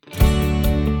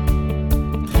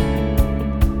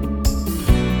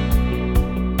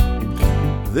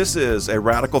This is A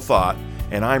Radical Thought,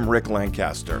 and I'm Rick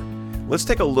Lancaster. Let's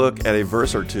take a look at a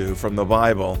verse or two from the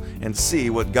Bible and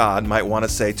see what God might want to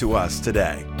say to us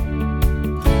today.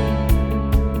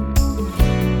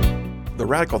 The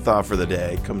radical thought for the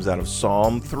day comes out of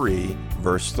Psalm 3,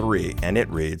 verse 3, and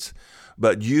it reads,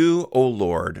 "But you, O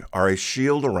Lord, are a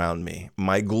shield around me,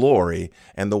 my glory,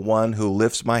 and the one who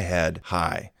lifts my head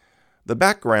high." The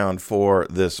background for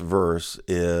this verse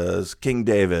is King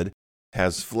David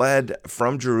has fled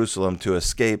from Jerusalem to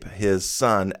escape his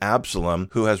son Absalom,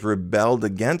 who has rebelled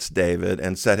against David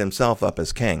and set himself up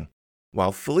as king.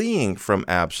 While fleeing from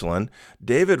Absalom,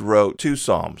 David wrote two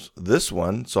psalms, this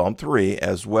one, Psalm 3,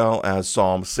 as well as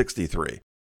Psalm 63.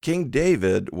 King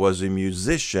David was a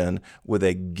musician with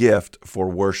a gift for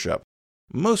worship.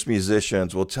 Most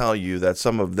musicians will tell you that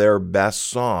some of their best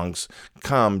songs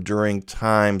come during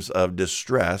times of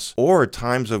distress or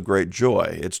times of great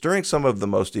joy. It's during some of the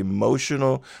most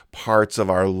emotional parts of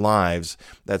our lives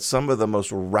that some of the most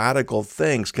radical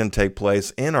things can take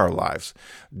place in our lives.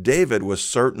 David was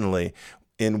certainly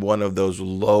in one of those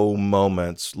low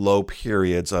moments, low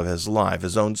periods of his life.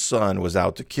 His own son was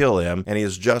out to kill him, and he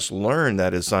has just learned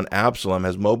that his son Absalom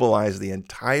has mobilized the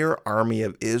entire army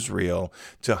of Israel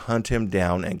to hunt him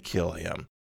down and kill him.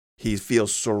 He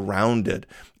feels surrounded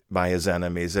by his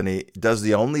enemies, and he does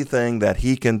the only thing that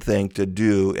he can think to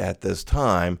do at this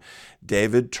time.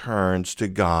 David turns to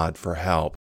God for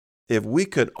help. If we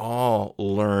could all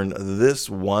learn this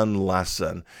one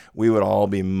lesson, we would all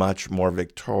be much more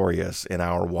victorious in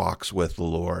our walks with the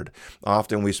Lord.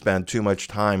 Often we spend too much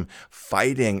time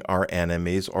fighting our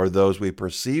enemies or those we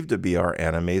perceive to be our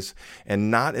enemies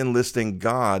and not enlisting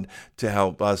God to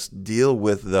help us deal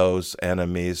with those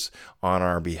enemies on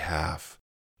our behalf.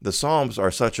 The Psalms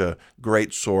are such a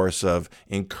great source of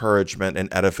encouragement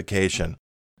and edification.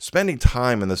 Spending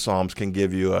time in the Psalms can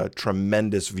give you a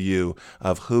tremendous view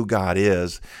of who God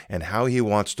is and how He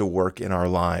wants to work in our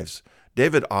lives.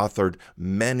 David authored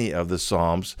many of the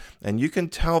Psalms, and you can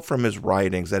tell from his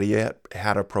writings that he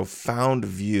had a profound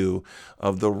view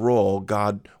of the role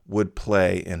God would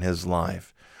play in his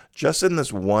life. Just in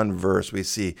this one verse, we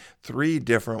see three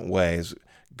different ways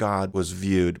God was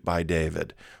viewed by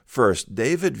David. First,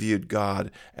 David viewed God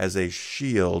as a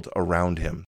shield around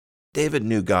him. David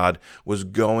knew God was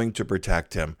going to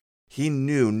protect him. He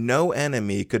knew no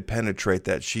enemy could penetrate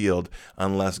that shield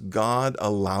unless God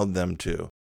allowed them to.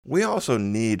 We also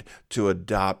need to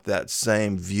adopt that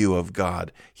same view of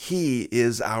God. He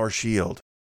is our shield.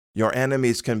 Your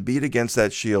enemies can beat against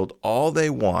that shield all they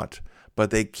want, but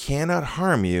they cannot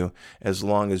harm you as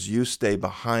long as you stay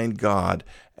behind God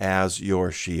as your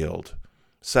shield.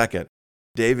 Second,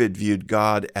 David viewed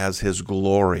God as his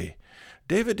glory.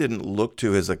 David didn't look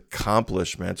to his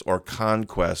accomplishments or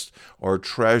conquests or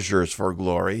treasures for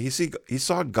glory. He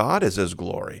saw God as his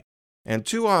glory. And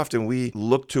too often we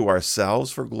look to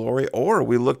ourselves for glory, or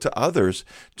we look to others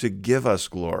to give us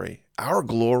glory. Our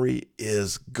glory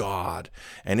is God,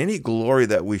 and any glory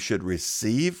that we should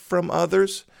receive from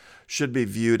others should be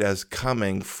viewed as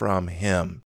coming from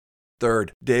Him.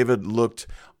 Third, David looked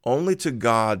only to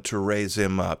God to raise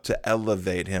him up, to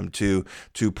elevate him, to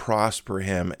prosper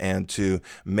him, and to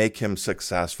make him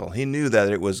successful. He knew that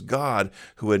it was God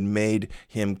who had made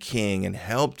him king and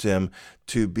helped him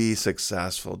to be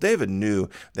successful. David knew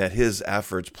that his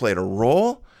efforts played a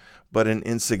role, but an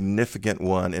insignificant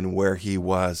one in where he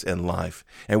was in life.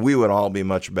 And we would all be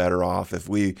much better off if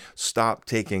we stopped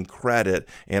taking credit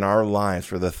in our lives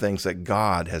for the things that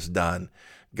God has done.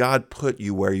 God put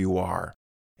you where you are,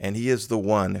 and He is the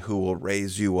one who will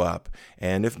raise you up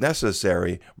and, if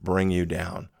necessary, bring you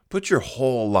down. Put your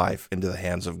whole life into the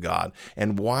hands of God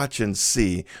and watch and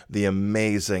see the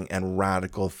amazing and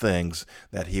radical things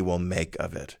that He will make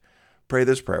of it. Pray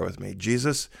this prayer with me.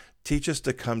 Jesus, teach us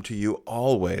to come to You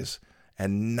always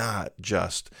and not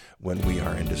just when we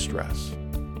are in distress.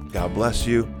 God bless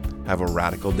you. Have a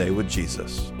radical day with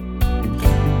Jesus.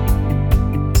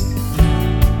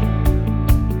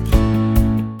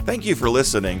 Thank you for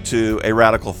listening to A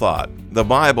Radical Thought. The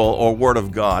Bible, or Word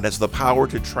of God, has the power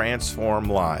to transform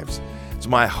lives. It's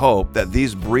my hope that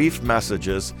these brief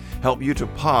messages help you to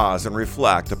pause and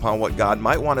reflect upon what God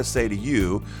might want to say to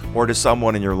you or to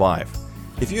someone in your life.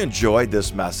 If you enjoyed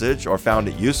this message or found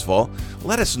it useful,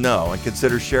 let us know and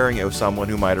consider sharing it with someone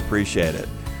who might appreciate it.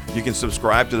 You can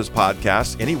subscribe to this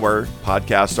podcast anywhere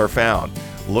podcasts are found.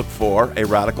 Look for A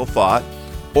Radical Thought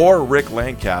or Rick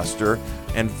Lancaster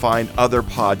and find other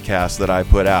podcasts that I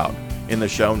put out. In the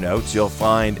show notes, you'll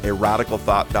find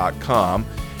aradicalthought.com,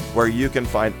 where you can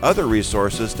find other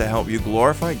resources to help you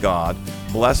glorify God,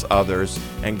 bless others,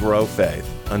 and grow faith.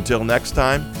 Until next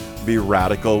time, be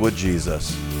radical with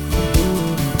Jesus.